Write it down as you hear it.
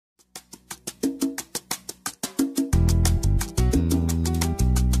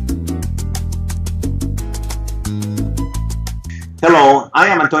Hello, I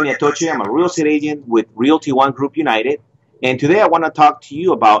am Antonio Atoche. I'm a real estate agent with Realty One Group United. And today I want to talk to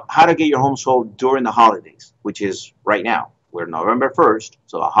you about how to get your home sold during the holidays, which is right now. We're November 1st,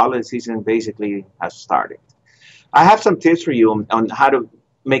 so the holiday season basically has started. I have some tips for you on how to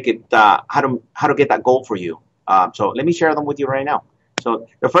make it, how to get that goal for you. So let me share them with you right now. So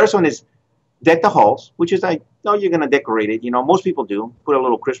the first one is deck the halls, which is like, no, you're going to decorate it. You know, most people do. Put a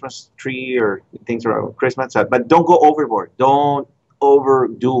little Christmas tree or things around Christmas, but don't go overboard. Don't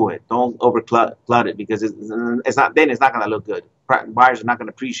overdo it. Don't overcloud it, because it's not going to look good. Buyers are not going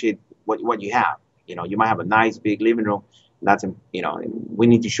to appreciate what you have. You know, you might have a nice big living room. That's, you know, we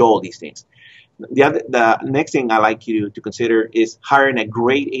need to show all these things. The next thing I like you to consider is hiring a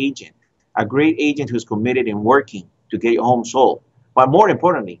great agent who's committed in working to get your home sold. But more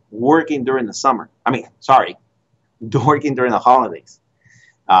importantly, working during the summer. Working during the holidays.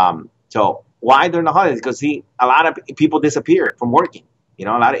 So why during the holidays? Because a lot of people disappear from working. You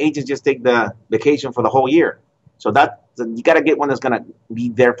know, a lot of agents just take the vacation for the whole year. So you got to get one that's going to be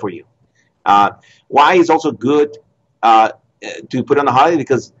there for you. Why is also good to put on the holiday?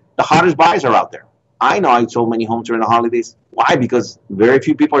 Because the hottest buyers are out there. I know I sold many homes during the holidays. Why? Because very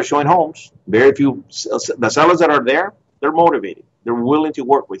few people are showing homes. Very few. The sellers that are there, they're motivated. They're willing to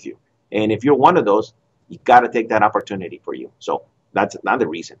work with you. And if you're one of those, you got to take that opportunity for you. So that's another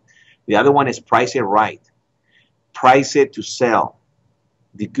reason. The other one is price it right. Price it to sell.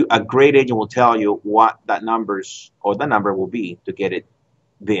 A great agent will tell you what the number will be to get it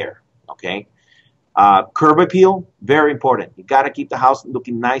there. Okay. Curb appeal, very important. You got to keep the house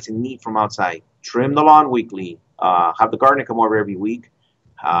looking nice and neat from outside. Trim the lawn weekly. Have the gardener come over every week.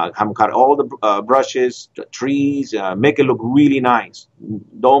 Have them cut all the brushes, the trees, make it look really nice.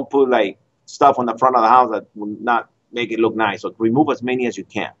 Don't put like stuff on the front of the house that will not make it look nice. So remove as many as you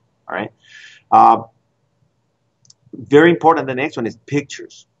can. All right. Very important. The next one is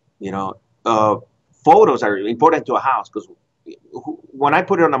pictures. You know, photos are important to a house, because when I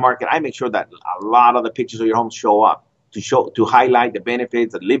put it on the market, I make sure that a lot of the pictures of your home show up to highlight the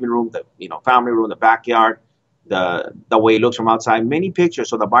benefits, the living room, the family room, the backyard, the way it looks from outside. Many pictures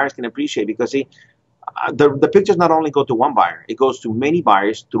so the buyers can appreciate, because see, the pictures not only go to one buyer, it goes to many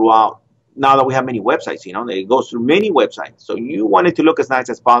buyers throughout. Now that we have many websites, it goes through many websites. So you want it to look as nice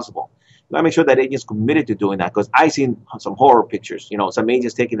as possible. You gotta make sure that agent's committed to doing that, because I've seen some horror pictures. Some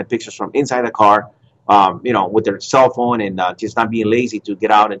agents taking the pictures from inside the car, with their cell phone, and just not being lazy to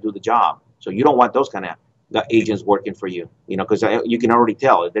get out and do the job. So you don't want those kind of agents working for you, because you can already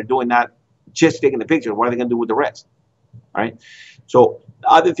tell if they're doing that, just taking the picture. What are they going to do with the rest? All right. So the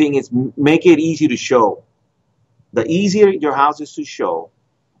other thing is, make it easy to show. The easier your house is to show,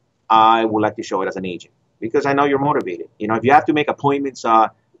 I would like to show it as an agent, because I know you're motivated. If you have to make appointments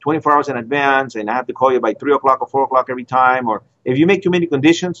 24 hours in advance, and I have to call you by 3 o'clock or 4 o'clock every time, or if you make too many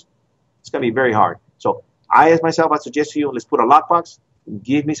conditions, it's going to be very hard. So I suggest to you, let's put a lockbox.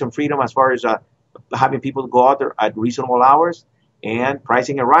 Give me some freedom as far as having people go out there at reasonable hours and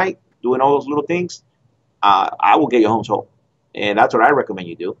pricing it right, doing all those little things. I will get your home sold. And that's what I recommend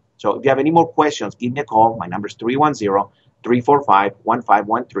you do. So if you have any more questions, give me a call. My number is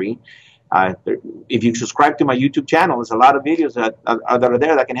 310-345-1513. If you subscribe to my YouTube channel, there's a lot of videos that are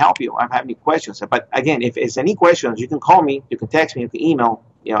there that can help you. I don't have any questions. But again, if it's any questions, you can call me, you can text me, you can email.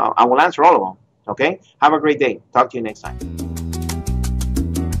 I will answer all of them. Okay? Have a great day. Talk to you next time.